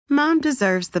Mom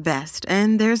deserves the best,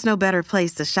 and there's no better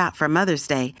place to shop for Mother's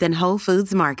Day than Whole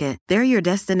Foods Market. They're your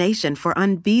destination for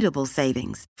unbeatable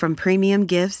savings, from premium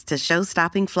gifts to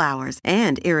show-stopping flowers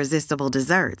and irresistible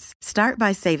desserts. Start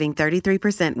by saving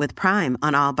 33% with Prime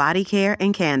on all body care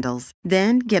and candles.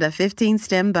 Then get a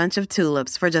 15-stem bunch of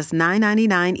tulips for just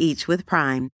 $9.99 each with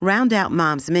Prime. Round out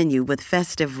Mom's menu with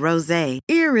festive rosé,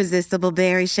 irresistible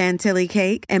berry chantilly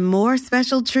cake, and more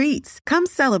special treats. Come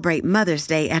celebrate Mother's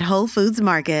Day at Whole Foods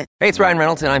Market. Hey, it's Ryan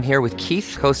Reynolds, and I'm here with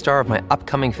Keith, co-star of my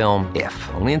upcoming film, If,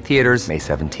 only in theaters May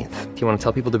 17th. Do you want to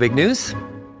tell people the big news?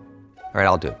 All right,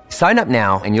 I'll do it. Sign up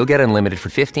now and you'll get unlimited for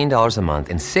 $15 a month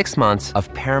and 6 months of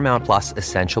Paramount Plus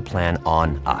Essential Plan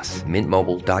on us.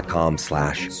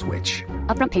 MintMobile.com/switch.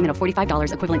 Upfront payment of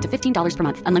 $45 equivalent to $15 per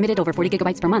month. Unlimited over 40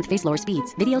 gigabytes per month. Face lower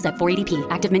speeds. Videos at 480p.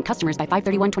 Active Mint customers by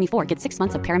 531.24 get 6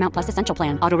 months of Paramount Plus Essential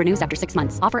Plan. Auto renews after 6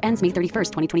 months. Offer ends May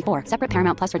 31st, 2024. Separate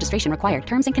Paramount Plus registration required.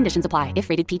 Terms and conditions apply if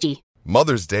rated PG.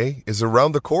 Mother's Day is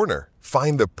around the corner.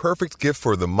 Find the perfect gift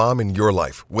for the mom in your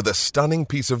life with a stunning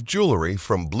piece of jewelry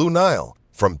from Blue Nile.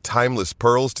 From timeless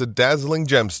pearls to dazzling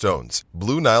gemstones,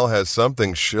 Blue Nile has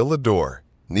something she'll adore.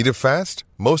 Need it fast?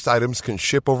 Most items can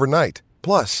ship overnight.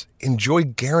 Plus, enjoy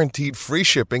guaranteed free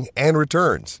shipping and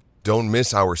returns. Don't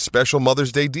miss our special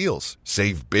Mother's Day deals.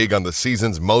 Save big on the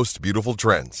season's most beautiful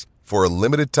trends. For a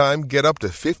limited time, get up to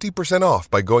 50%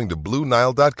 off by going to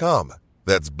BlueNile.com.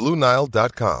 That's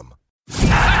BlueNile.com. A dream is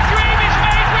made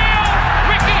real!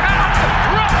 Ricky Hatton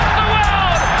rocks the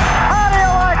world! How do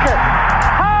you like it?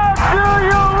 How do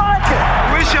you like it? I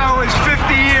wish I was 50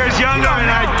 years younger and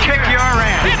I'd kick your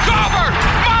ass. It's over!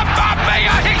 Mamma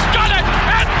Mia! He's done it!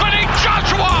 Anthony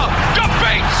Joshua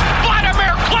defeats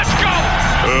Vladimir Klitschko!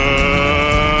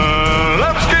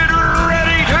 Let's get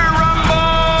ready to rumble!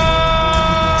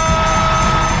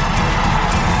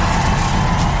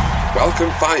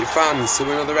 Welcome, fight fans, to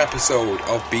another episode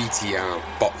of BTR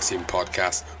Boxing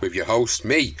Podcast with your host,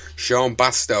 me, Sean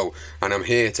Bastow, and I'm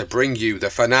here to bring you the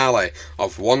finale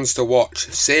of Ones to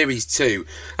Watch Series 2,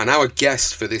 and our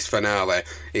guest for this finale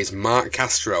is Mark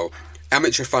Castro,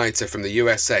 amateur fighter from the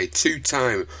USA,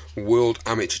 two-time world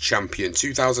amateur champion,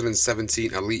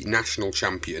 2017 elite national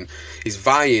champion. He's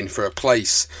vying for a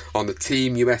place on the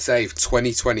Team USA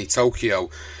 2020 Tokyo.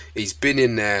 He's been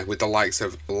in there with the likes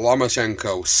of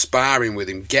Lomachenko, sparring with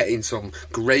him, getting some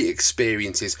great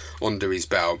experiences under his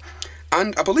belt.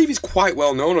 And I believe he's quite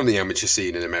well known on the amateur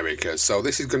scene in America, so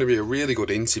this is going to be a really good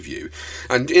interview.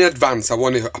 And in advance, I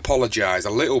want to apologise a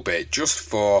little bit just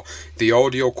for the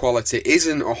audio quality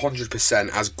isn't 100%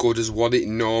 as good as what it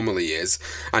normally is,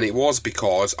 and it was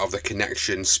because of the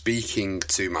connection speaking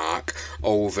to Mark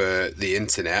over the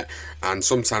internet, and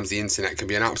sometimes the internet can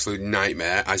be an absolute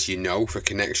nightmare, as you know, for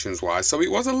connections-wise, so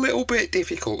it was a little bit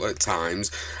difficult at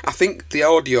times. I think the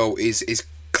audio is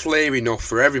clear enough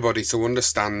for everybody to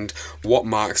understand what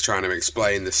Mark's trying to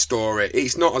explain, the story.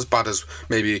 It's not as bad as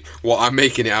maybe what I'm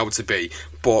making it out to be,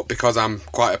 but because I'm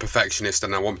quite a perfectionist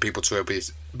and I want people to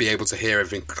be able to hear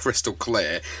everything crystal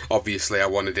clear, obviously I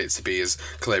wanted it to be as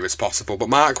clear as possible. But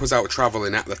Mark was out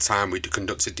travelling at the time we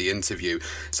conducted the interview,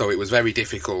 so it was very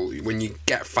difficult. When you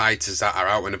get fighters that are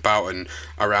out and about and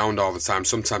around all the time,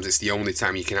 sometimes it's the only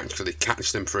time you can actually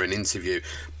catch them for an interview.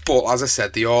 But as I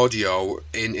said, the audio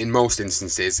in most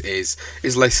instances is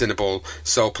listenable,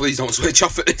 so please don't switch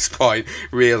off at this point.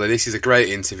 Really, this is a great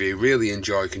interview. Really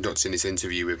enjoyed conducting this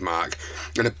interview with Mark.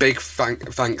 And a big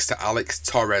thanks to Alex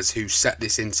Torres who set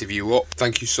this interview up.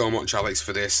 Thank you so much, Alex,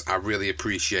 for this. I really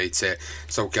appreciate it.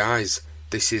 So guys,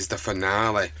 this is the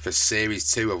finale for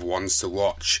Series 2 of Ones to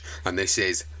Watch, and this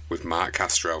is with Mark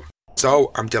Castro.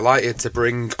 So, I'm delighted to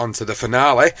bring onto the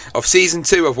finale of Season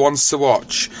 2 of Ones to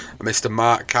Watch Mr.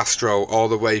 Mark Castro, all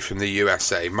the way from the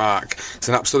USA. Mark, it's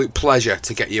an absolute pleasure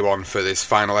to get you on for this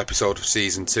final episode of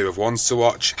Season 2 of Ones to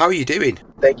Watch. How are you doing?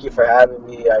 Thank you for having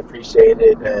me. I appreciate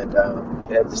it, and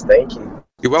just thank you.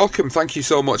 You're welcome. Thank you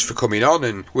so much for coming on,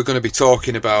 and we're going to be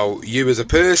talking about you as a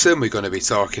person. We're going to be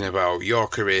talking about your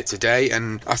career today,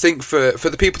 and I think for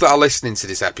the people that are listening to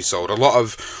this episode, a lot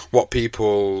of what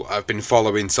people have been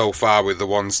following so far with the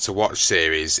Ones to Watch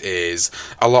series is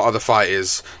a lot of the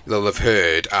fighters they'll have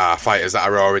heard are fighters that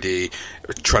are already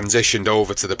transitioned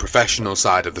over to the professional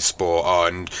side of the sport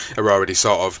and are already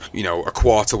sort of, you know, a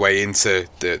quarter way into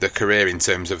the career in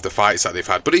terms of the fights that they've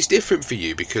had. But it's different for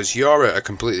you because you're at a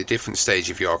completely different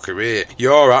stage of your career.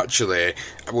 You're actually,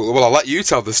 well, I'll let you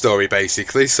tell the story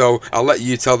basically, so I'll let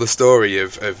you tell the story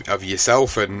of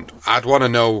yourself, and I'd want to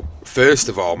know, first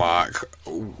of all, Mark,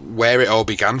 where it all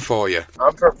began for you.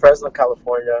 I'm from Fresno,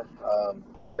 California,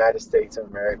 United States of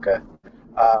America.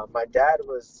 My dad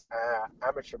was an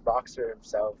amateur boxer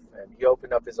himself, and he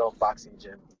opened up his own boxing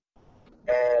gym.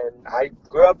 And I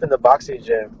grew up in the boxing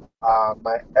gym.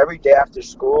 Every day after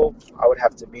school, I would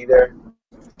have to be there.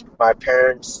 My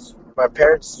parents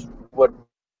would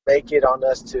make it on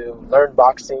us to learn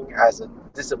boxing as a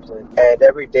discipline. And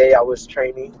every day I was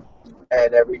training,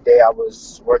 and every day I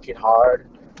was working hard.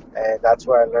 And that's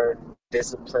where I learned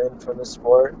discipline from the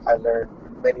sport. I learned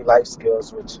many life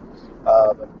skills, which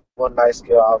one life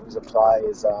skill I always apply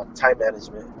is time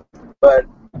management. But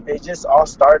it just all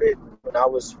started when I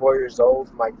was 4 years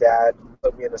old. My dad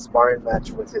put me in a sparring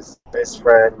match with his best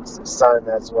friend's son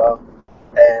as well.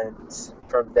 And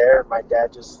from there, my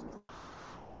dad just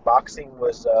boxing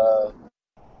was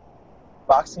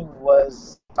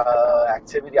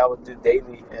activity I would do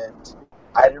daily, and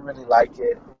I didn't really like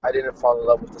it. I didn't fall in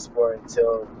love with the sport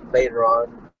until later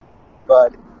on.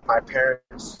 But my dad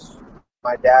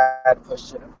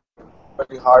pushed it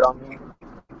really hard on me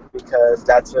because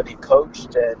that's what he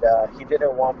coached, and he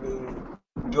didn't want me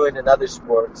doing another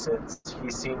sport since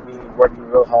he seen me working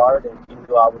real hard and he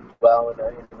knew I would do well in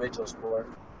an individual sport.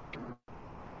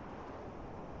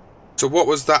 So what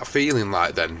was that feeling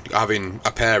like then, having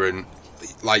a parent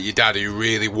like your dad who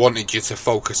really wanted you to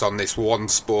focus on this one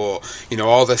sport? You know,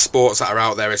 all the sports that are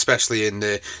out there, especially in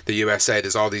the USA,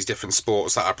 there's all these different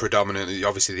sports that are predominantly,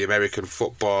 obviously, the American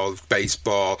football,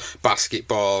 baseball,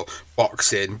 basketball,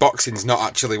 boxing. Boxing's not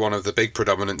actually one of the big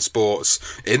predominant sports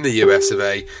in the US of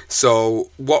A. So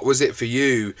what was it for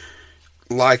you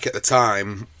like at the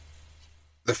time,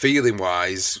 the feeling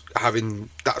wise, having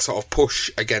that sort of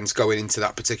push against going into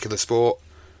that particular sport?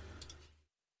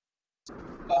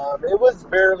 It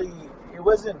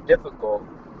wasn't difficult.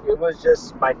 It was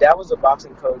just, my dad was a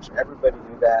boxing coach. Everybody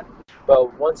knew that.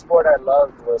 But one sport I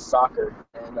loved was soccer.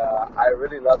 And I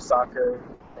really loved soccer.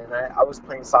 And I was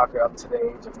playing soccer up to the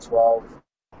age of 12.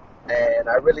 And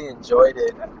I really enjoyed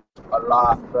it a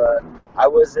lot. But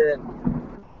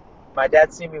my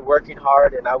dad seen me working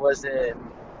hard, and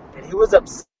and he was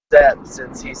upset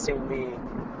since he seen me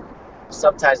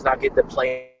sometimes not get the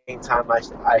playing time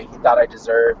he thought I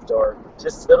deserved, or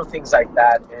just little things like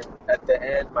that. And at the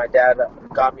end, my dad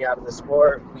got me out of the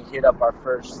sport. We hit up our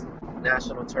first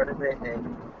national tournament,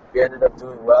 and we ended up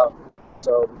doing well.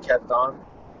 So we kept on,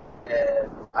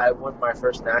 and I won my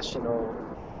first national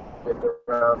with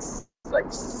around,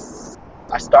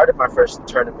 I started my first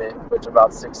tournament with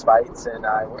about 6 fights, and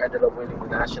I ended up winning the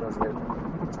nationals with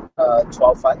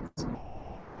 12 fights.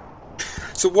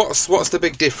 So what's the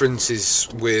big differences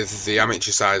with the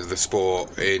amateur side of the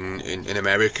sport in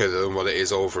America than what it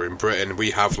is over in Britain? We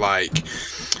have, like,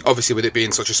 obviously with it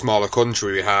being such a smaller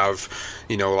country, we have,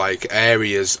 you know, like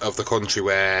areas of the country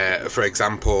where, for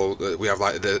example, we have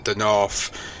like the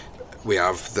north, we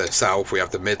have the south, we have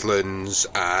the Midlands,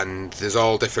 and there's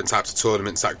all different types of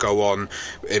tournaments that go on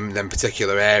in them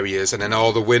particular areas, and then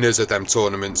all the winners of them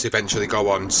tournaments eventually go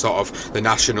on sort of the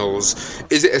nationals.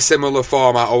 Is it a similar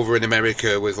format over in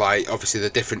America with, like, obviously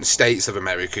the different states of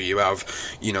America? You have,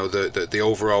 you know, the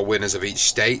overall winners of each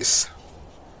states?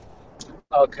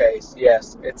 Okay,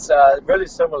 yes, it's really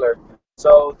similar.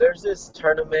 So there's this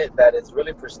tournament that is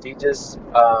really prestigious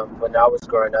when I was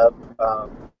growing up.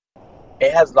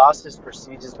 It has lost its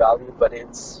prestigious value, but it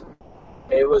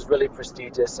was really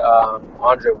prestigious.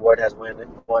 Andre Ward has won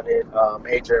it.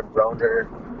 Adrian Broner,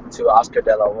 to Oscar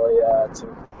De La Hoya, to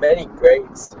many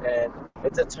greats. And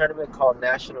it's a tournament called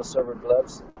National Silver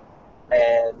Gloves.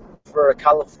 And for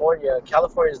California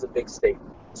is the big state.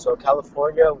 So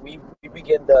California, we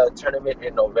begin the tournament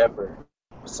in November.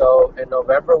 So in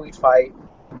November we fight.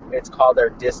 It's called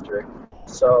our district.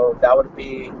 So that would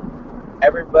be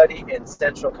everybody in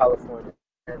Central California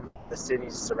and the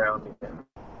cities surrounding them.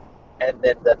 And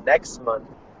then the next month,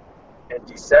 in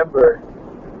December,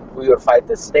 we would fight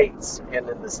the states. And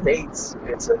in the states,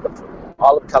 it's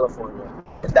all of California.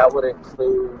 And that would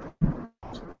include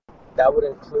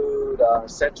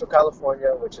Central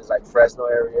California, which is like Fresno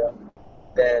area.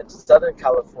 Then Southern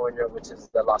California, which is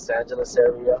the Los Angeles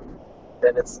area.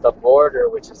 Then it's the border,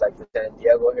 which is like the San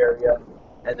Diego area.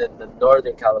 And then the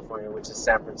Northern California, which is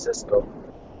San Francisco.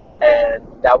 And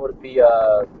that would be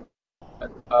in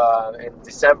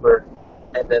December.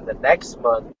 And then the next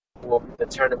month, the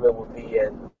tournament will be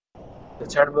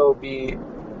it's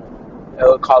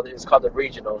called the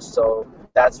regionals. So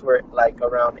that's where like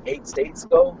around 8 states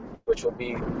go, which will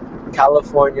be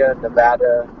California,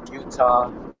 Nevada,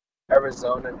 Utah,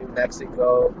 Arizona, New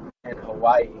Mexico, and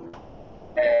Hawaii.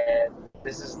 And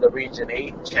this is the Region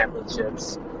 8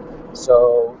 championships.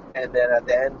 So, and then at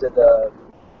the end of the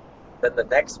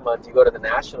next month, you go to the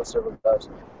National Silver Gloves,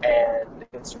 and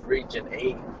it's Region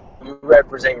 8. You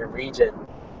represent your region,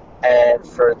 and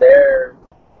for there,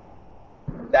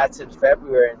 that's in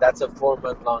February, and that's a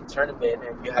 4-month-long tournament,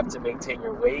 and you have to maintain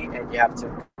your weight, and you have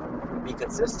to be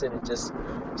consistent and just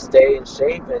stay in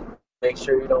shape and make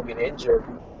sure you don't get injured.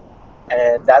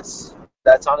 And that's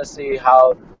honestly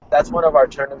that's one of our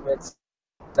tournaments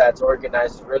that's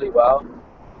organized really well.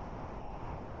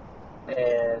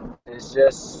 And it's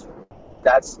just,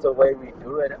 that's the way we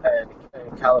do it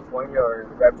in California, or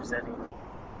representing.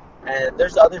 And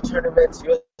there's other tournaments.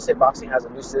 USA Boxing has a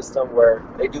new system where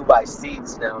they do by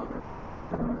seeds now.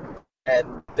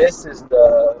 And this is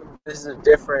a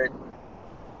different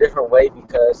way,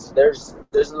 because there's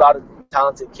a lot of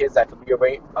talented kids that could be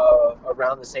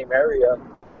around the same area,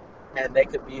 and they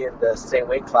could be in the same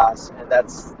weight class, and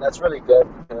that's really good,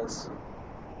 because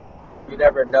you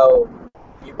never know,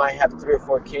 you might have 3 or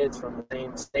 4 kids from the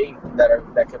same state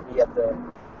that could be at the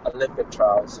Olympic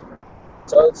trials.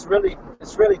 So it's really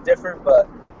different, but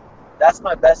that's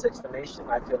my best explanation.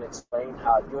 I can explain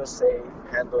how USA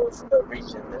handles the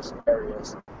region, these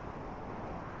areas.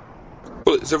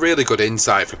 Well, it's a really good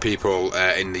insight for people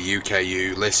in the UK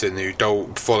who listen, who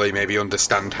don't fully maybe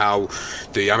understand how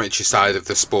the amateur side of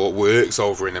the sport works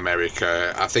over in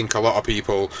America. I think a lot of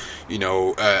people,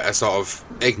 are sort of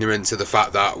ignorant to the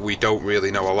fact that we don't really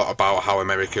know a lot about how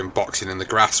American boxing and the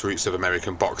grassroots of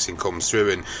American boxing comes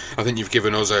through, and I think you've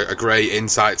given us a great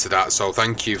insight to that, so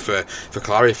thank you for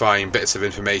clarifying bits of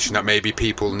information that maybe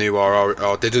people knew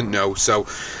or didn't know. So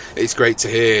it's great to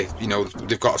hear,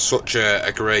 they've got such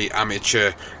a great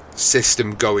amateur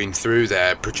system going through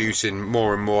there, producing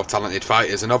more and more talented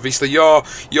fighters, and obviously you're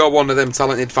one of them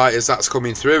talented fighters that's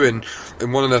coming through, and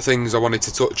one of the things I wanted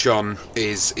to touch on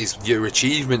is your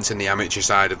achievements in the amateur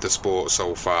side of the sport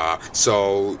so far.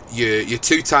 So you're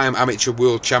 2-time amateur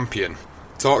world champion.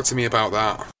 Talk to me about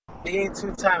that. Being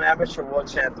 2-time amateur world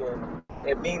champion,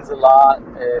 it means a lot.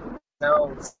 It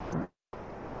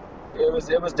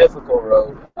was difficult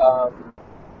road.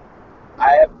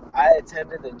 I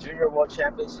attended the Junior World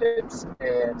Championships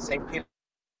in St.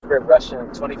 Petersburg, Russia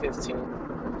in 2015,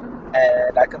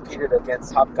 and I competed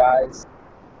against top guys.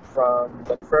 From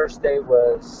the first day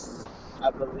was,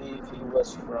 I believe he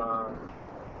was from,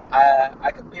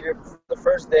 I competed, the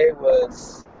first day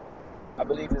was, I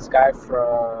believe this guy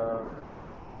from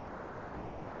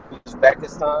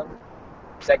Uzbekistan.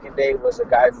 Second day was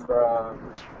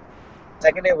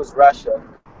Russia.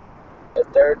 The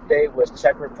third day was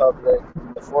Czech Republic,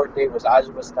 the fourth day was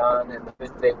Azerbaijan, and the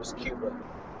fifth day was Cuba.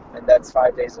 And that's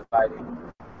 5 days of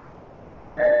fighting.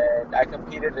 And I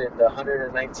competed in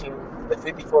the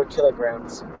 54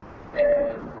 kilograms,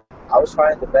 and I was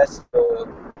fighting the best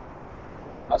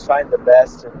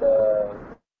in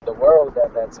the world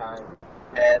at that time.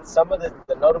 And some of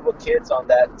the notable kids on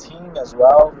that team as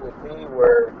well with me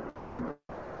were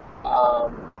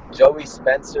Joey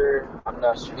Spencer. I'm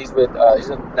not sure. He's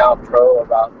now pro,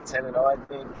 about 10-0, I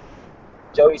think.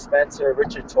 Joey Spencer,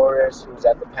 Richard Torres, who's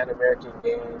at the Pan American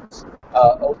Games.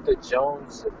 Ota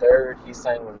Jones III, he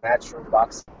signed with Matchroom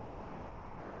Boxing.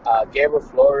 Gabriel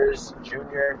Flores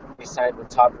Jr., he signed with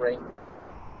Top Rank.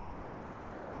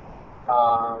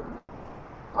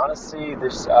 Honestly,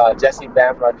 there's Jesse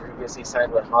Bam Rodriguez, he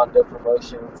signed with Honda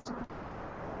Promotions.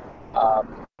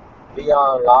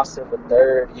 Leon Lawson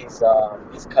III,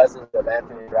 he's cousins of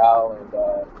Anthony Rao and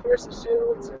Clarissa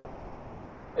Shields. And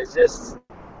it's just,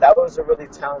 that was a really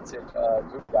talented group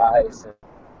of guys, and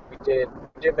we did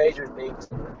major things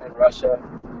in Russia.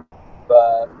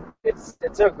 But it's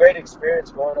a great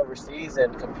experience going overseas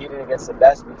and competing against the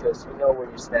best, because you know where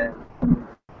you stand.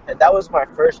 And that was my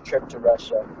first trip to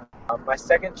Russia. My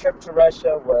second trip to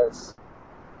Russia was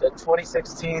the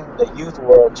 2016 the Youth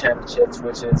World Championships,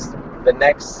 which is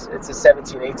it's a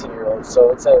 17, 18-year-old.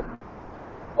 So it's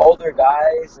older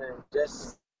guys and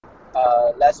just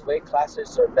less weight classes,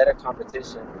 so better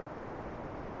competition.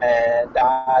 And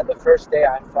the first day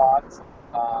I fought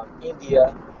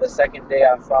India. The second day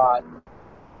I fought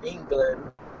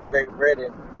England, Great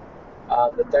Britain.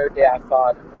 The third day I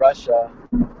fought Russia.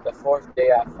 The fourth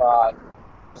day I fought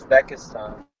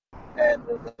Uzbekistan. And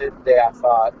the fifth day I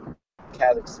fought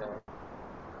Kazakhstan.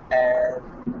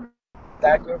 And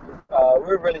that group,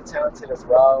 we're really talented as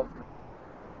well.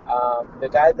 The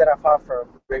guy that I fought from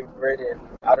Great Britain,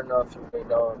 I don't know if you may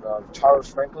know him,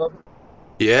 Charles Franklin.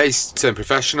 Yeah, he's turned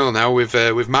professional now with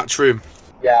Matchroom.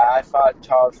 Yeah, I fought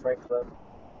Charles Franklin,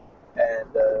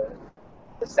 and the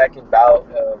second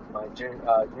bout of my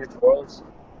Youth Worlds.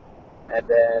 And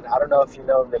then I don't know if you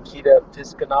know Nikita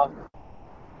Piskunov.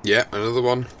 Yeah, another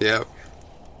one. Yeah.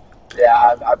 Yeah,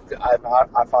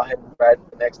 I fought him right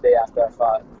the next day after I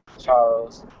fought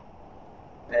Charles,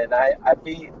 and I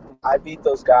beat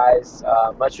those guys.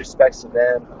 Much respect to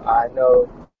them. I know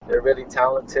they're really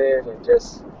talented, and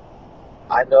just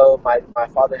I know my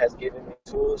father has given me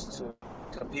tools to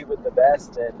compete with the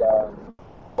best, and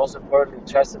most importantly,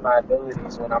 trust in my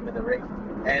abilities when I'm in the ring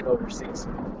and overseas.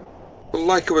 Well,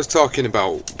 like I was talking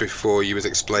about before, you was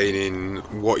explaining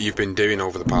what you've been doing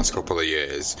over the past couple of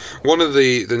years. One of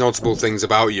the notable things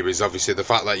about you is obviously the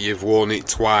fact that you've won it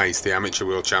twice, the Amateur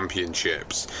World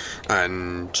Championships,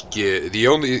 and you're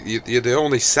the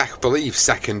only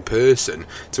second person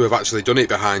to have actually done it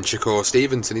behind Shakur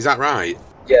Stevenson. Is that right?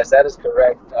 Yes, that is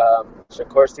correct.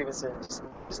 Shakur Stevenson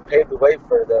just paved the way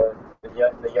for the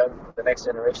next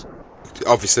generation.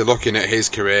 Obviously, looking at his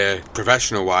career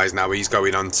professional-wise now, he's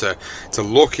going on to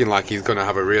looking like he's going to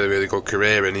have a really, really good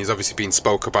career, and he's obviously been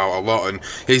spoke about a lot, and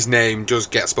his name does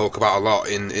get spoke about a lot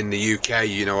in the UK.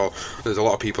 You know, there's a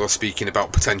lot of people are speaking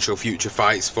about potential future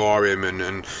fights for him,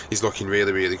 and he's looking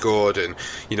really, really good. And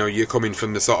you know, you're coming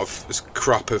from the sort of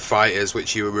crop of fighters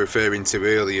which you were referring to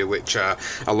earlier, which a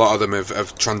lot of them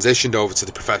have transitioned over to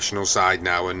the professional side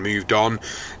now and moved on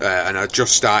and are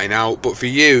just starting out. But for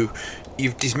you,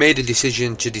 you've just made a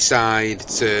decision to decide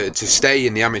to stay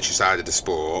in the amateur side of the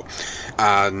sport,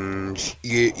 and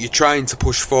you're trying to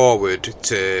push forward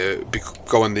to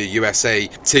go on the USA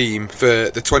team for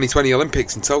the 2020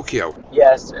 Olympics in Tokyo.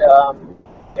 Yes,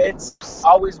 it's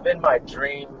always been my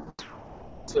dream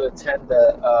to attend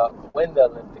win the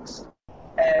Olympics,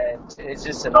 and it's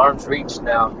just an arm's reach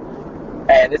now,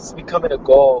 and it's becoming a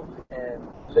goal. And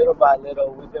little by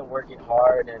little, we've been working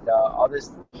hard, and all this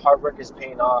hard work is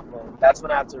paying off, and that's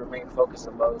when I have to remain focused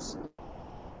the most.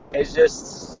 It's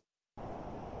just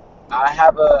I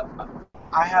have a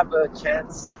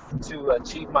chance to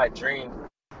achieve my dream,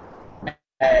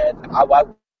 and why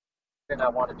wouldn't I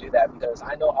want to do that? Because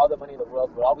I know all the money in the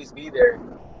world will always be there,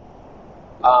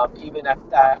 even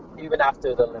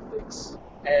after the Olympics,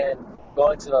 and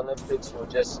going to the Olympics will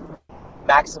just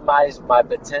maximize my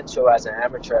potential as an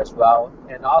amateur as well.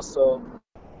 And also,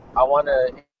 I want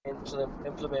to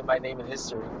implement my name in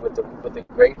history with the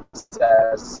greats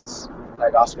as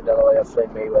like Oscar De La Hoya,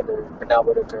 Floyd Mayweather, Pernell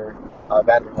Whitaker,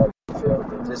 Vander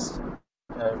Holyfield, and just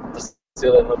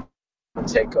Vasily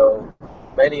Lomachenko.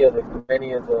 Many of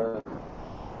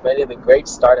the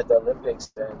greats start at the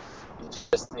Olympics, and you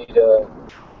just need to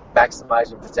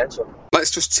maximize your potential. Let's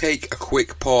just take a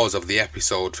quick pause of the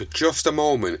episode for just a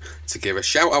moment to give a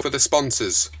shout out for the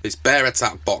sponsors. It's Bear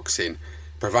Attack Boxing,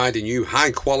 providing you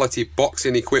high quality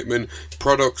boxing equipment,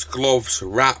 products, gloves,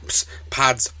 wraps,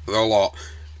 pads, the lot.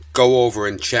 Go over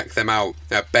and check them out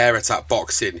at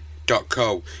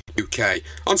bearattackboxing.co.uk.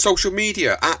 On social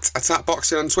media at Attack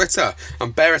Boxing on Twitter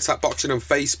and Bear Attack Boxing on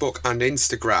Facebook and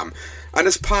Instagram. And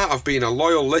as part of being a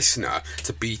loyal listener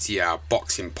to BTR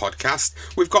Boxing Podcast,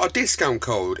 we've got a discount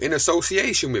code in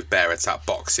association with Bear Attack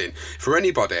Boxing. For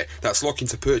anybody that's looking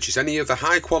to purchase any of the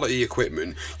high quality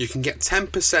equipment, you can get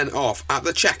 10% off at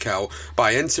the checkout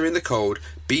by entering the code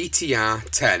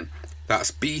BTR10.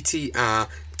 That's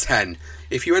BTR10.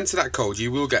 If you enter that code, you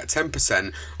will get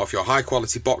 10% off your high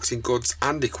quality boxing goods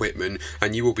and equipment,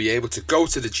 and you will be able to go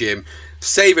to the gym,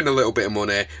 saving a little bit of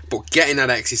money, but getting that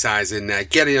exercise in there,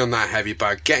 getting on that heavy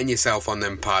bag, getting yourself on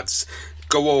them pads.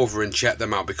 Go over and check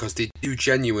them out, because they do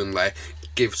genuinely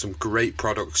give some great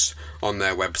products on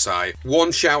their website.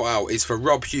 One shout out is for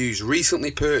Rob Hughes, recently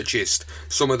purchased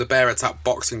some of the Bear Attack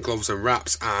boxing gloves and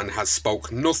wraps and has spoke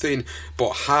nothing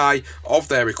but high of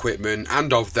their equipment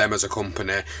and of them as a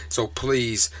company, so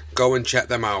please go and check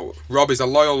them out. Rob is a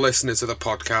loyal listener to the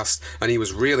podcast, and he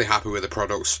was really happy with the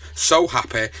products, so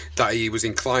happy that he was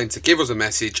inclined to give us a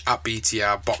message at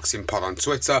BTR Boxing Pod on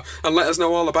Twitter and let us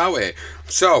know all about it.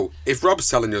 So if Rob's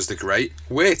telling us they're great,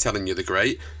 we're telling you they're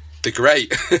great. They're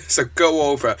great. So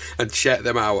go over and check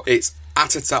them out. It's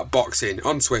at Attack Boxing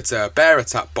on Twitter, Bear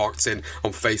Attack Boxing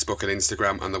on Facebook and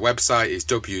Instagram, and the website is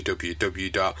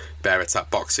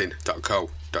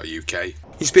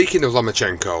www.bearattackboxing.co.uk. Speaking of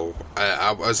Lomachenko,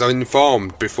 I was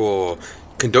informed before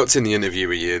conducting the interview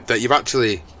with you that you've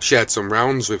actually shared some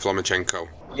rounds with Lomachenko.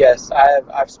 Yes,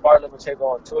 I've sparred Lomachenko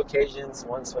on 2 occasions,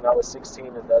 once when I was 16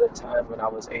 and the other time when I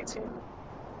was 18.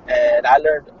 And I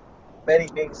learned many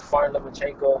things sparring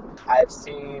Lomachenko. I've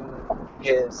seen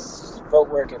his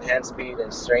footwork and hand speed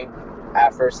and strength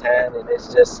at first hand, and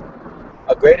it's just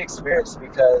a great experience,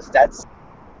 because that's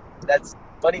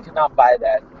money cannot buy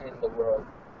that in the world.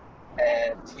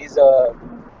 And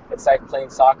it's like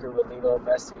playing soccer with Lionel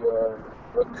Messi or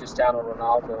Cristiano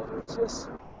Ronaldo.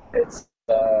 It's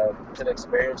an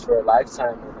experience for a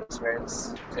lifetime, and an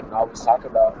experience you can always talk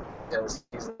about, because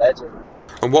he's a legend.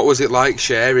 And what was it like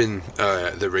sharing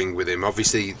the ring with him?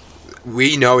 Obviously,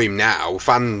 we know him now.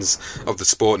 Fans of the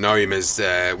sport know him as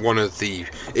one of the,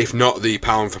 if not the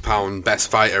pound for pound best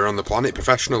fighter on the planet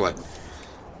professionally.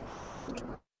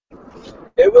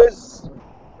 It was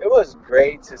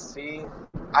great to see.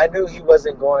 I knew he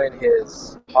wasn't going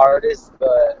his hardest,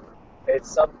 but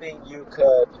it's something you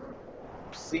could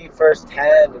see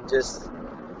firsthand and just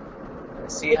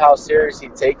see how serious he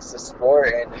takes the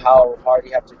sport and how hard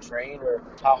you have to train or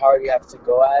how hard you have to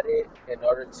go at it in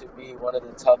order to be one of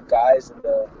the tough guys in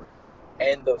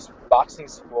the boxing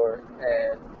sport.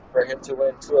 And for him to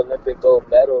win 2 Olympic gold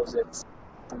medals, it's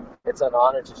an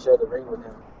honor to share the ring with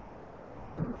him.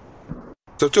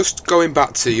 So just going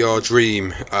back to your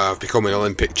dream of becoming an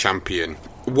Olympic champion,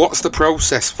 what's the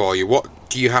process for you? What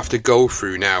do you have to go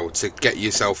through now to get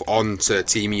yourself onto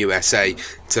Team USA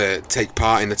to take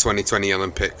part in the 2020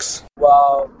 Olympics?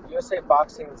 Well, USA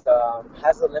Boxing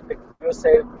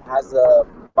USA has a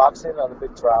boxing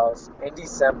Olympic trials in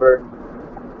December.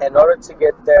 In order to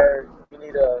get there,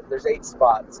 there's 8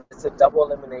 spots. It's a double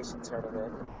elimination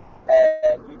tournament,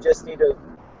 and you just need to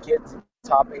get to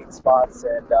top 8 spots,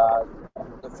 and the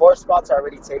 4 spots are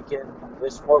already taken.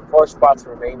 There's four spots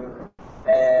remaining,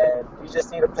 and you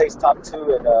just need to place top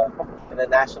 2 in a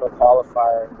national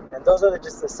qualifier. And those are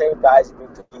just the same guys you've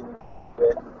been competing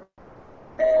with.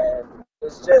 And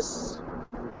it's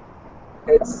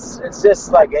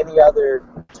just like any other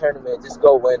tournament. Just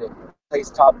go win it.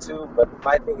 Place top 2, but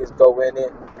my thing is go win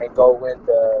it and go win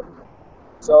the.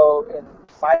 So in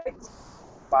fights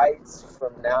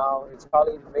from now, it's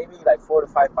probably maybe like 4 to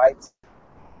 5 fights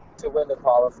to win the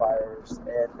qualifiers,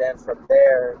 and then from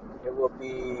there it will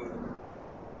be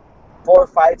 4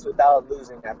 fights without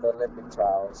losing at the Olympic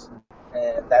trials,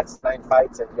 and that's 9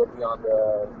 fights, and you'll be on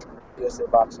the USA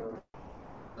Boxing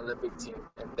Olympic team.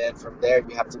 And then from there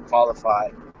you have to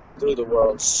qualify through the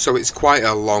world. So it's quite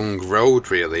a long road,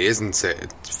 really, isn't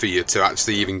it, for you to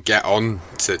actually even get on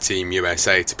to Team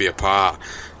USA to be a part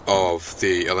of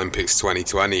the Olympics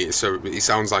 2020. So it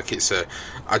sounds like it's a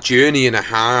journey and a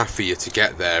half for you to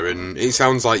get there, and it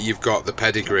sounds like you've got the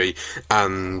pedigree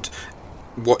and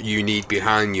what you need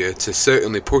behind you to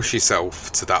certainly push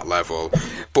yourself to that level.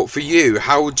 But for you,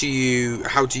 how do you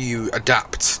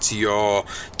adapt to your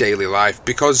daily life?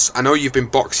 Because I know you've been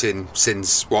boxing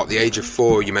since the age of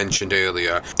 4 you mentioned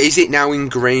earlier. Is it now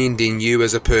ingrained in you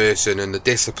as a person and the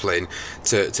discipline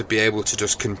to be able to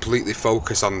just completely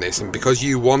focus on this? And because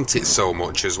you want it so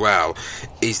much as well,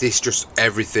 is this just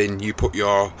everything you put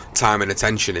your time and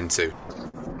attention into?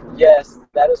 Yes,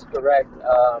 that is correct.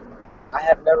 I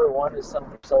have never wanted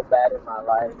something so bad in my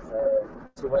life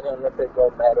to win an Olympic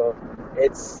gold medal.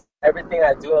 It's everything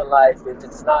I do in life. If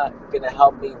it's not going to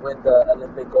help me win the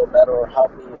Olympic gold medal or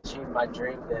help me achieve my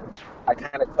dream, then I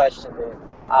kind of question it.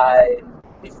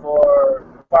 Before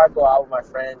I go out with my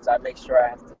friends, I make sure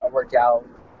I work out,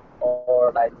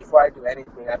 or like before I do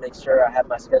anything, I make sure I have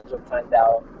my schedule planned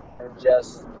out, and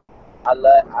just I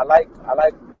like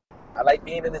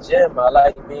being in the gym. I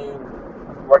like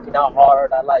working out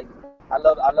hard. I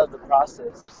love the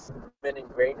process. It's been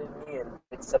ingrained in me, and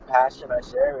it's a passion I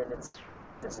share, and it's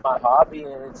my hobby,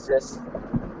 and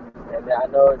and I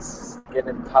know it's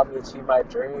gonna help me achieve my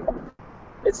dream.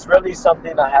 It's really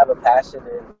something I have a passion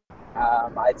in.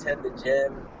 I attend the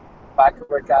gym. If I could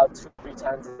work out 2-3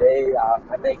 times a day,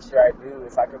 I make sure I do.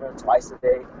 If I could run twice a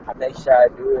day, I make sure I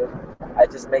do it. I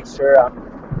just make sure I'm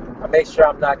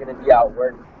not gonna be out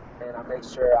working, and I make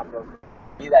sure I'm gonna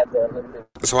be at the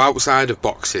Olympics. So outside of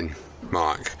boxing,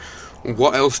 Mark,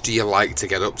 what else do you like to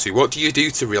get up to? What do you do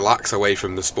to relax away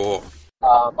from the sport?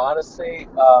 Honestly,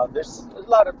 there's a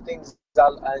lot of things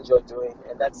I enjoy doing,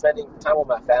 and that's spending time with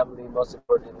my family, most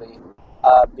importantly.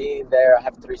 Being there, I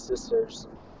have 3 sisters.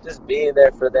 Just being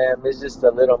there for them is just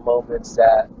the little moments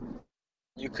that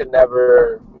you could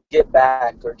never get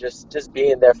back, or just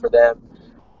being there for them.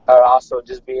 Or also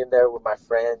just being there with my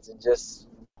friends and just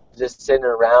sitting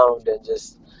around and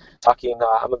just talking.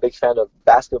 I'm a big fan of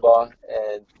basketball,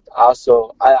 and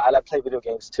also I like play video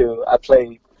games too. I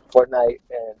play Fortnite,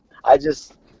 and I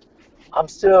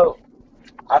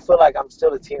feel like I'm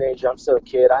still a teenager. I'm still a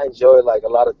kid. I enjoy like a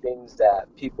lot of things that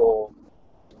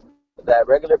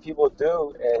regular people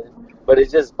do, but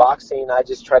it's just boxing. I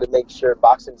just try to make sure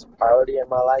boxing is a priority in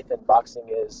my life, and boxing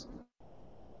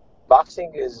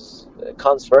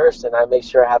comes first, and I make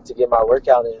sure I have to get my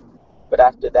workout in. But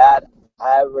after that,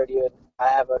 I already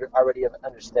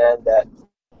understand that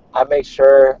I make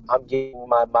sure I'm getting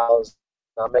my miles,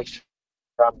 and I make sure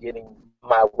I'm getting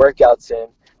my workouts in,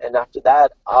 and after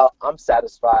that, I'm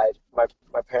satisfied. My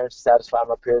parents are satisfied.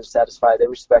 My peers are satisfied. They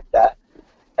respect that.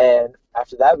 And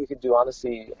after that, we can do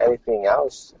honestly anything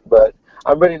else. But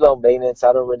I'm really low maintenance.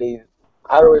 I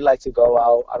I don't really like to go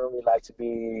out. I don't really like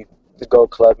to go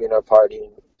clubbing or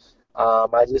partying.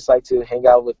 I just like to hang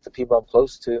out with the people I'm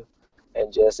close to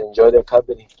and just enjoy their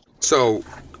company. So,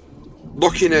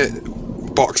 looking at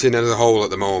boxing as a whole at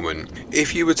the moment,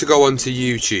 if you were to go onto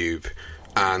YouTube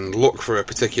and look for a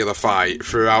particular fight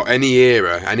throughout any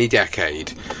era, any decade,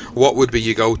 what would be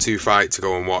your go-to fight to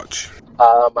go and watch?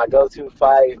 My go-to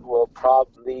fight will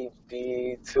probably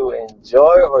be to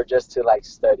enjoy or just to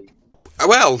study.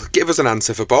 Well, give us an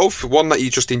answer for both. One that you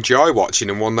just enjoy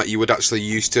watching and one that you would actually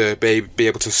use to be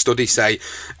able to study, say,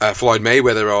 Floyd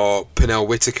Mayweather or Pernell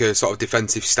Whitaker sort of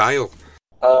defensive style.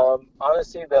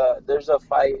 Honestly, there's a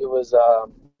fight. It was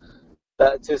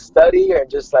to study and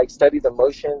just study the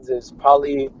motions is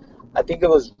probably, I think it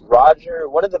was Roger,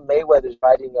 one of the Mayweathers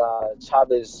fighting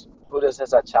Chavez, Julio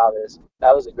Cesar Chavez.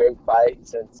 That was a great fight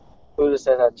since Julio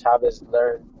Cesar Chavez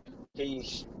learned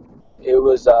it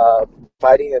was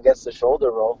fighting against the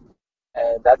shoulder roll,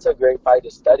 and that's a great fight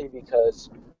to study because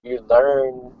you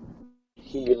learn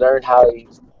how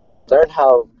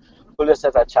Julio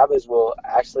Cesar Chavez will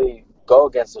actually go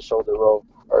against the shoulder roll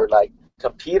or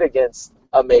compete against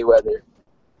a Mayweather,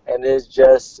 and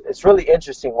it's really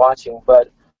interesting watching. But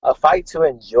a fight to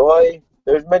enjoy,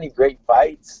 there's many great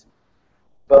fights,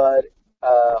 but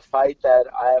a fight that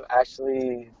I've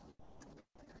actually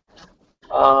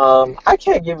I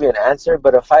can't give you an answer,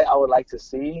 but a fight I would like to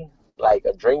see,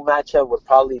 a dream matchup, would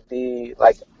probably be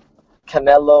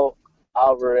Canelo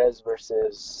Alvarez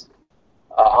versus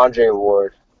Andre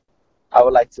Ward. I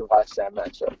would like to watch that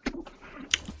matchup.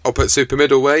 Up at super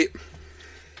middleweight?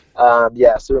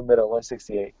 Yeah, super middle,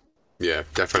 168. Yeah,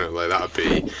 definitely. That'd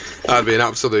be an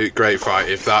absolute great fight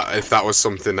if that was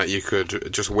something that you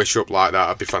could just wish up like that.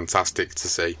 That'd be fantastic to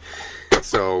see.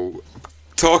 So,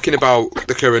 talking about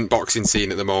the current boxing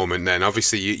scene at the moment, then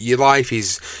obviously your life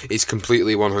is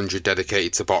completely 100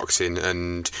 dedicated to boxing,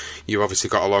 and you've obviously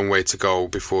got a long way to go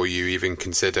before you even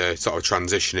consider sort of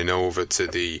transitioning over to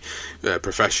the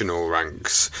professional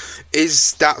ranks.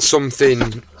 Is that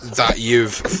something that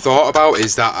you've thought about?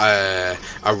 Is that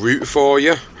a route for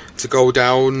you to go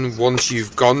down once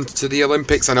you've gone to the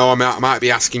Olympics? I know I might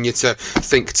be asking you to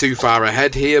think too far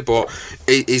ahead here, but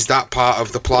is that part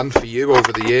of the plan for you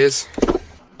over the years?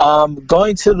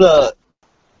 Going to the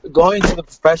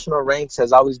professional ranks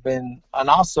has always been, and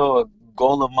also a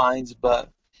goal of mine, but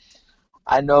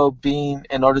I know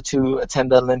in order to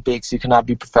attend the Olympics, you cannot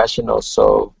be professional.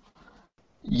 So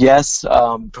yes,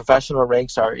 professional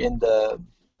ranks are in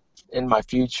my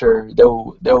future.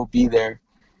 They'll be there,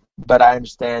 but I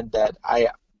understand that I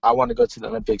want to go to the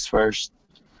Olympics first.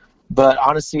 But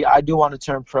honestly, I do want to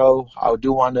turn pro. I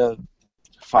do want to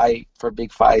fight for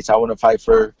big fights. I want to fight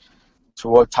for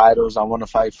world titles. I want to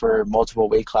fight for multiple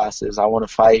weight classes. I want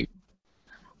to fight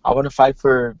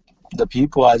for the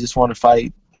people. I just want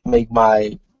to make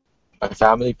my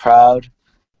family proud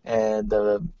and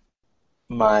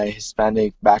my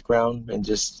Hispanic background, and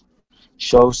just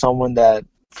show someone that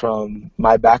from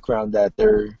my background that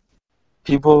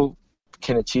people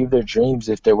can achieve their dreams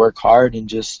if they work hard and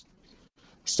just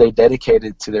stay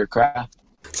dedicated to their craft.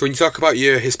 So when you talk about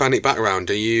your Hispanic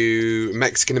background, are you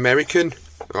Mexican American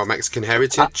or Mexican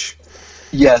heritage?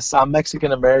 Yes, I'm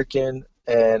Mexican American,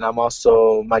 and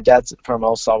my dad's from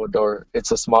El Salvador.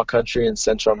 It's a small country in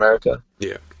Central America.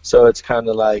 Yeah. So it's kind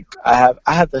of I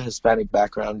have the Hispanic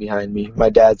background behind me. My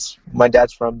dad's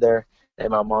from there, and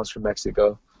my mom's from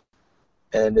Mexico.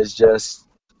 And it's just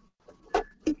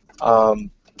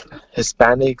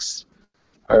Hispanics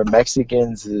or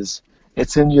Mexicans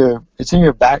it's in your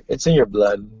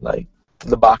blood.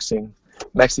 The boxing,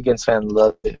 Mexicans fans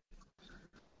love it,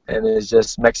 and it's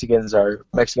just Mexicans are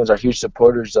huge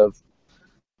supporters of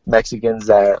Mexicans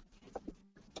that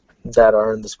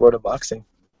are in the sport of boxing.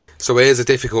 So here's a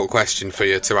difficult question for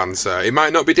you to answer. It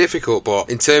might not be difficult, but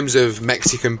in terms of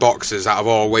Mexican boxers out of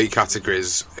all weight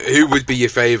categories, who would be your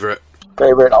favourite?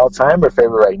 Favorite all time or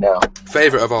favorite right now?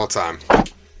 Favorite of all time.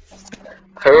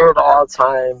 Favorite of all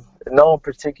time, no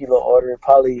particular order.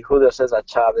 Probably Julio Cesar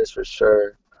Chavez for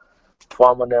sure.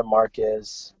 Juan Manuel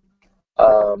Marquez,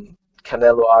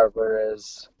 Canelo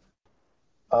Alvarez,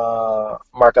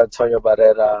 Marco Antonio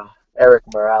Barrera, Eric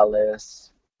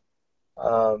Morales.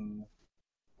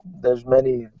 There's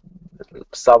many,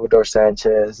 Salvador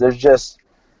Sanchez. There's just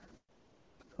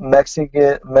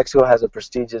Mexico has a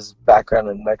prestigious background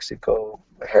in Mexico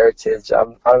heritage.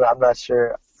 I'm not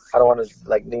sure. I don't want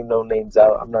to name no names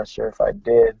out. I'm not sure if I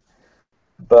did,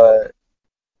 but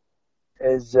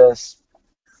it's just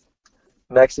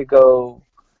Mexico.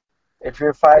 If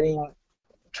you're trying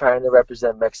to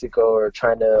represent Mexico, or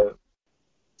trying to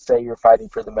say you're fighting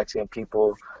for the Mexican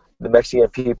people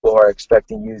are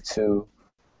expecting you to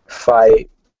fight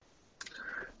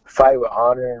with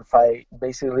honor and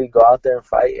basically go out there and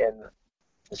fight and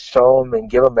show them and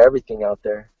give them everything out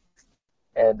there.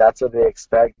 And that's what they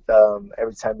expect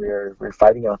every time we're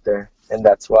fighting out there. And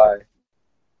that's why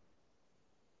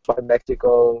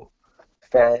Mexicans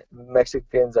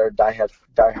are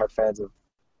diehard fans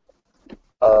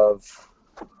of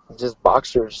just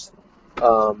boxers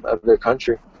of their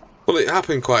country. Well, it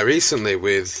happened quite recently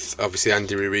with, obviously,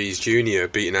 Andy Ruiz Jr.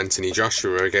 beating Anthony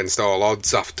Joshua against all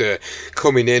odds after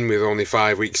coming in with only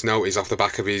 5 weeks' notice off the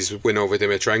back of his win over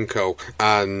Dimitrenko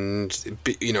and,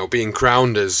 being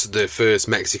crowned as the first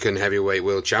Mexican heavyweight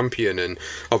world champion. And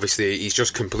obviously, he's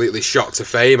just completely shot to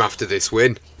fame after this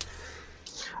win.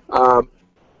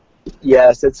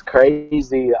 Yes, it's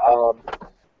crazy.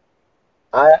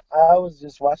 I was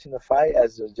just watching the fight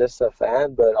as just a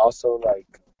fan, but also,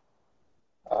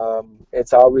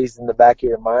 it's always in the back of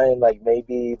your mind, like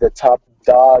maybe the top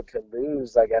dog could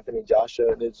lose, like Anthony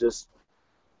Joshua. And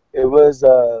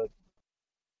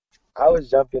I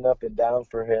was jumping up and down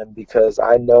for him because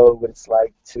I know what it's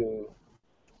like to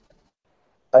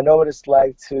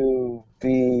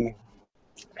be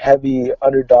heavy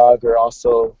underdog, or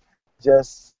also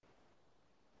just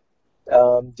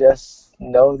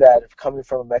know that coming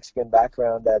from a Mexican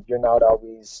background that you're not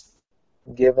always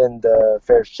given the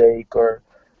fair shake, or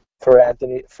for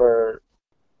Andy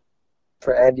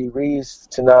Ruiz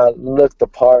to not look the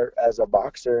part as a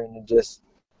boxer, and just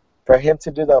for him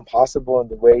to do the impossible and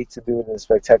the way to do it in a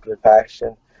spectacular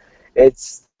fashion.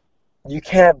 You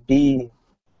can't be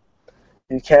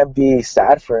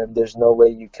sad for him. There's no way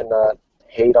you cannot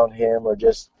hate on him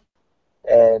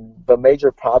but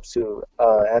major props to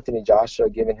Anthony Joshua,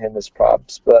 giving him his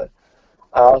props. But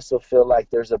I also feel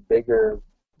like the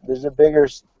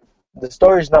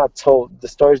story's not told. The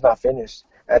story's not finished.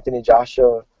 Anthony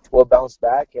Joshua will bounce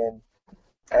back, and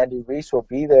Andy Ruiz will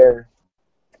be there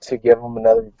to give him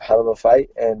another hell of a fight.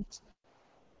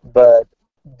 But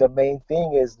the main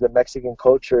thing is the Mexican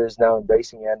culture is now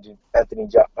embracing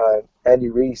Andy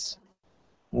Ruiz.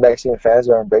 Mexican fans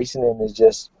are embracing him.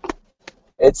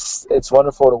 It's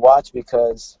wonderful to watch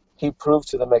because he proved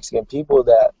to the Mexican people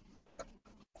that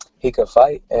he could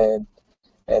fight, and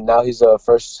now he's the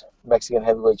first Mexican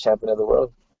heavyweight champion of the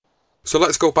world. So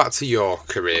let's go back to your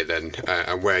career then,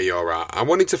 and where you're at. I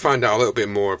wanted to find out a little bit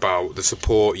more about the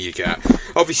support you get.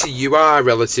 Obviously, you are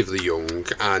relatively young,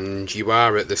 and you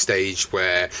are at the stage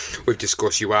where we've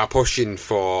discussed you are pushing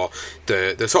for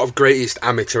the sort of greatest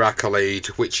amateur accolade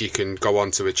which you can go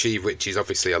on to achieve, which is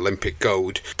obviously Olympic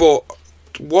gold. But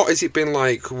what has it been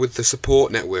like with the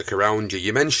support network around you?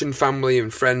 You mentioned family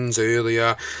and friends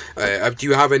earlier. Do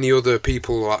you have any other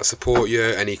people that support you?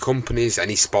 Any companies?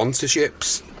 Any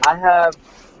sponsorships? I have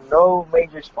no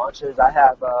major sponsors. I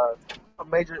have a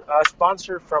major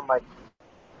sponsor from a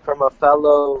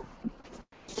fellow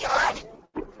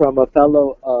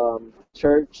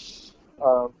church,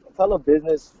 a fellow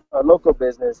business, a local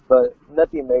business, but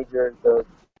nothing major. The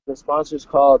sponsor's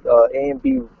called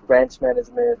A&B Ranch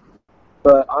Management.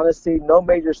 But honestly, no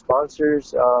major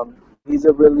sponsors. He's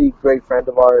a really great friend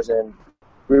of ours, and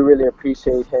we really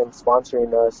appreciate him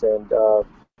sponsoring us. And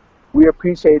we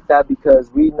appreciate that because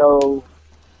we know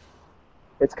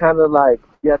it's kind of like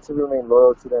you have to remain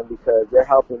loyal to them because they're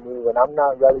helping me when I'm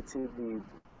not relatively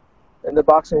in the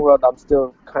boxing world. I'm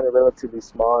still kind of relatively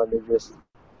small, and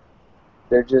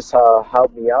they're just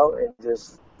help me out, and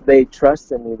they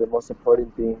trust in me. The most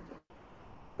important thing.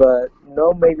 But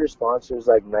no major sponsors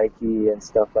like Nike and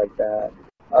stuff like that.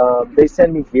 They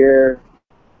send me gear,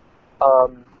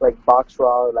 like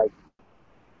BoxRaw. Like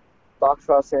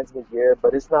BoxRaw sends me gear,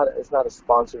 but it's not a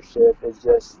sponsorship.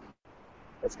 It's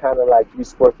kind of like you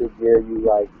sport the gear you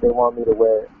like. They want me to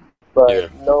wear it, but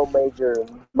no major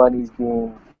money's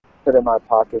being put in my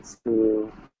pockets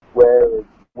to wear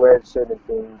certain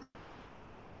things.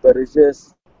 But it's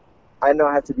just I know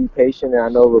I have to be patient, and I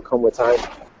know it will come with time.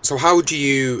 So how do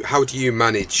you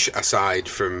manage aside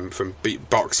from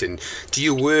boxing? Do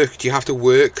you have to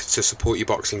work to support your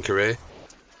boxing career?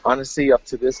 Honestly, up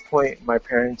to this point, my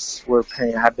parents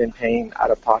have been paying out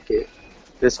of pocket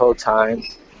this whole time,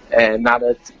 and not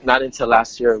until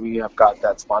last year we have got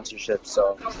that sponsorship.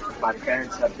 So my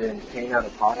parents have been paying out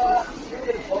of pocket,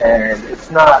 and it's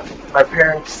not my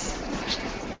parents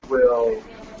will.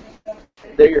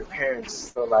 They're your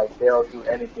parents, so they'll do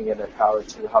anything in their power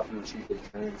to help you achieve your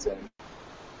dreams. And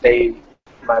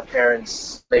my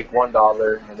parents make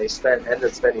 $1 and they end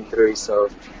up spending $3. So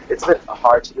it's been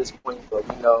hard to this point, but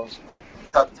we know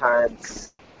tough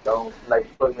times don't, like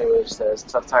Floyd Mayweather says,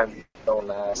 tough times don't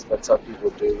last, but tough people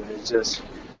do. And it's just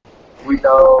we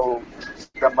know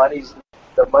the money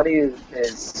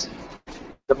is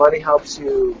the money helps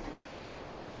you.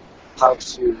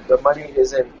 The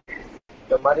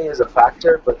money is a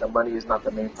factor, but the money is not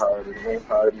the main priority. The main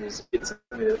priority is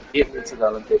get me to the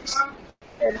Olympics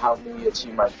and help me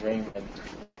achieve my dream.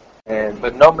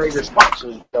 But no major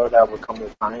sponsors know that will come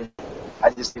with time. I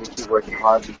just need to keep working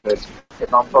hard, because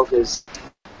if I'm focused,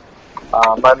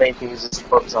 my main thing is just to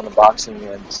focus on the boxing,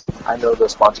 and I know the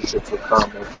sponsorships will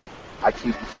come if I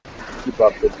keep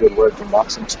up the good work in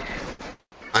boxing.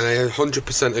 And I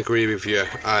 100% agree with you,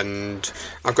 and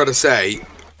I've got to say,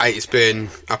 it's been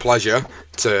a pleasure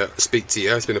to speak to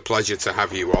you. It's been a pleasure to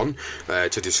have you on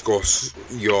to discuss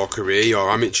your career,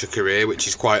 your amateur career, which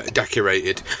is quite a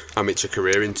decorated amateur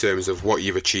career in terms of what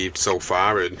you've achieved so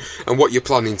far and what you're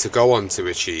planning to go on to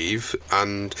achieve.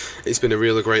 And it's been a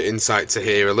really great insight to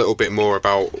hear a little bit more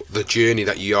about the journey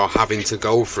that you're having to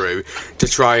go through to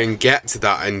try and get to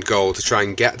that end goal, to try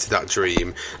and get to that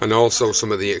dream, and also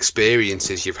some of the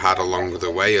experiences you've had along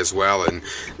the way as well, and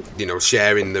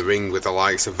sharing the ring with the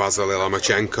likes of Vasily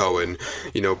Lomachenko, and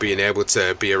being able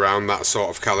to be around that sort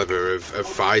of caliber of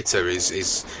fighter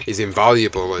is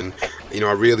invaluable. And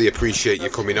I really appreciate you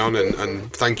coming on,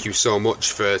 and thank you so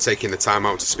much for taking the time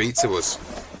out to speak to us.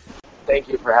 Thank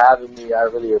you for having me. I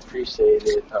really appreciate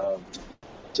it. I'm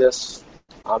just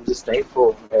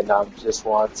thankful, and I just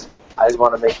want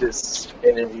to make this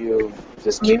interview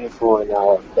just meaningful,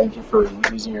 and thank you for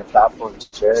using your platform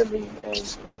to share me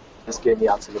and just get me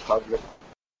out to the public.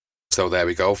 So there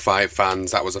we go, fight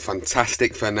fans. That was a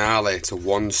fantastic finale to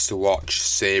Ones to Watch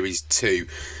Series 2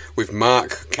 with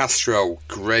Mark Castro,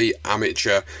 great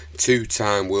amateur,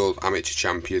 2-time World Amateur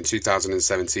Champion,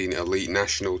 2017 Elite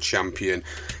National Champion,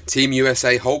 Team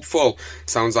USA hopeful.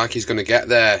 Sounds like he's going to get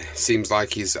there. Seems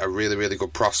like he's a really, really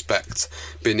good prospect.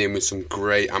 Been in with some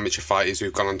great amateur fighters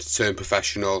who've gone on to turn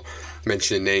professional.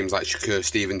 Mentioning names like Shakur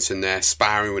Stevenson there,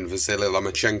 sparring with Vasily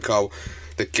Lomachenko.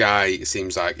 The guy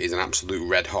seems like he's an absolute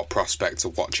red-hot prospect to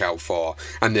watch out for.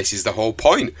 And this is the whole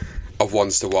point of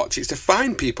Ones to Watch. It's to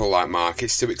find people like Mark.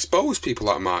 It's to expose people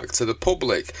like Mark to the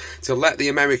public, to let the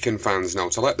American fans know,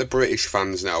 to let the British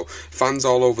fans know. Fans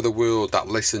all over the world that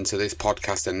listen to this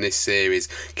podcast and this series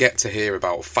get to hear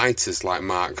about fighters like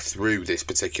Mark through this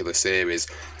particular series.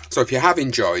 So if you have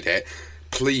enjoyed it,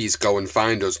 please go and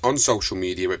find us on social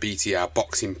media at BTR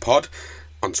Boxing Pod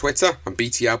on Twitter and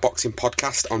BTR Boxing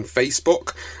Podcast on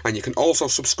Facebook, and you can also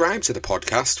subscribe to the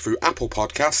podcast through Apple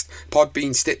Podcast,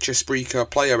 Podbean, Stitcher, Spreaker,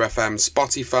 Player FM,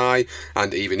 Spotify,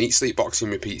 and even Eat Sleep Boxing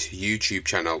Repeats YouTube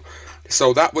channel.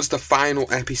 So that was the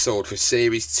final episode for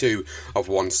Series 2 of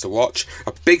Ones to Watch.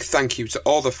 A big thank you to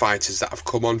all the fighters that have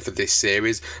come on for this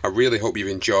series. I really hope you've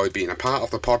enjoyed being a part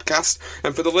of the podcast.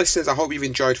 And for the listeners, I hope you've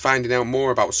enjoyed finding out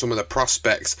more about some of the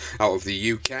prospects out of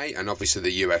the UK and obviously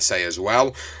the USA as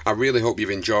well. I really hope you've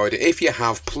enjoyed it. If you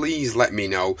have, please let me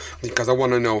know, because I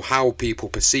want to know how people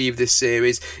perceive this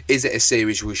series. Is it a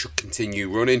series we should continue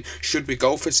running? Should we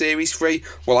go for Series 3?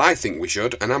 Well, I think we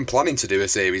should, and I'm planning to do a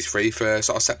Series 3 for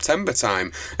sort of September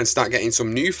time and start getting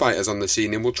some new fighters on the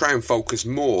scene, and we'll try and focus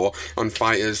more on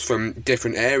fighters from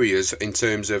different areas in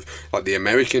terms of like the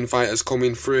American fighters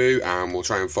coming through, and we'll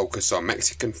try and focus on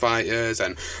Mexican fighters,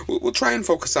 and we'll try and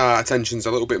focus our attentions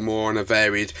a little bit more on a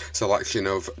varied selection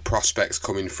of prospects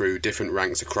coming through different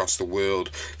ranks across the world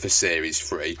for Series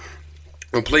 3.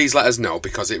 And please let us know,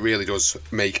 because it really does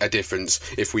make a difference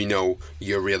if we know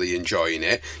you're really enjoying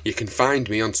it. You can find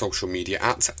me on social media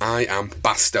at I am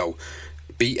Bastow.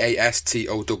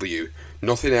 Bastow.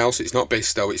 Nothing else. It's not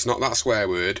Bisto. It's not that swear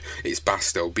word. It's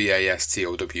Bastow.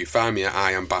 Bastow. Find me at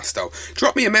I am Bastow.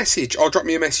 Drop me a message, or drop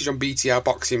me a message on BTR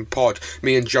Boxing Pod.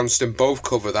 Me and Johnston both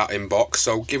cover that inbox,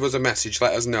 so give us a message.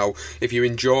 Let us know if you're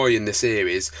enjoying the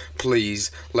series.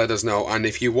 Please let us know. And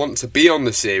if you want to be on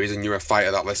the series and you're a fighter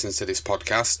that listens to this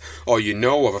podcast, or you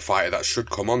know of a fighter that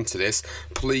should come on to this,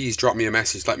 please drop me a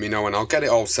message. Let me know, and I'll get it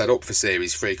all set up for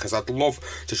Series 3, because I'd love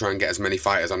to try and get as many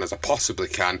fighters on as I possibly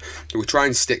can. We try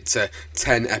and stick to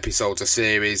 10 episodes a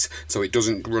series, so it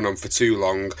doesn't run on for too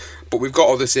long, but we've got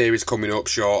other series coming up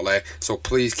shortly, so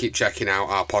please keep checking out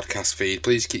our podcast feed,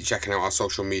 please keep checking out our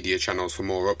social media channels for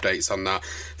more updates on that.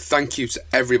 Thank you to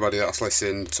everybody that's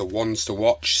listened to Ones to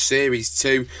Watch Series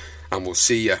 2, and we'll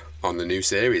see you on the new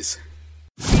series.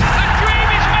 The dream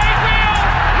is made real!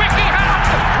 Ricky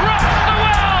Hatton rocks the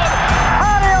world!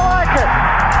 How do you like it?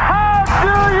 How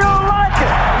do you like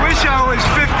it? I wish I was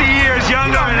 50 years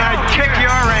younger and I'd kick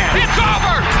your ass. It's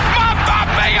over!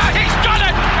 Mamma Mia! He's done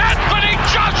it! Anthony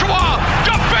Joshua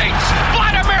defeats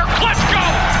Vladimir Klitschko!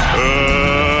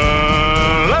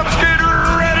 Let's get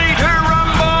ready to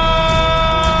rumble!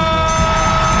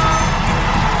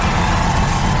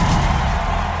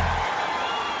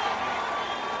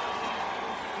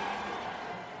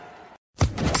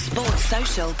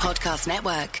 Social Podcast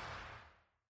Network.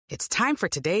 It's time for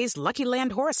today's Lucky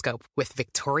Land horoscope with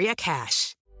Victoria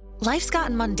Cash. Life's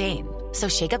gotten mundane, so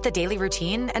shake up the daily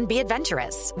routine and be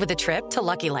adventurous with a trip to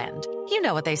Lucky Land. You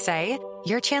know what they say,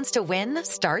 your chance to win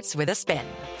starts with a spin.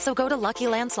 So go to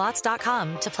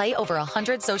LuckyLandSlots.com to play over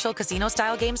 100 social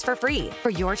casino-style games for free for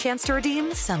your chance to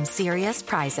redeem some serious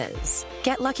prizes.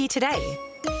 Get lucky today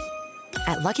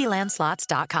at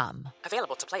LuckyLandSlots.com.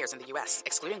 Available to players in the U.S.,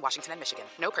 excluding Washington and Michigan.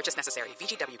 No purchase necessary.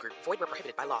 VGW Group. Void where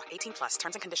prohibited by law. 18+.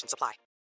 Terms and conditions apply.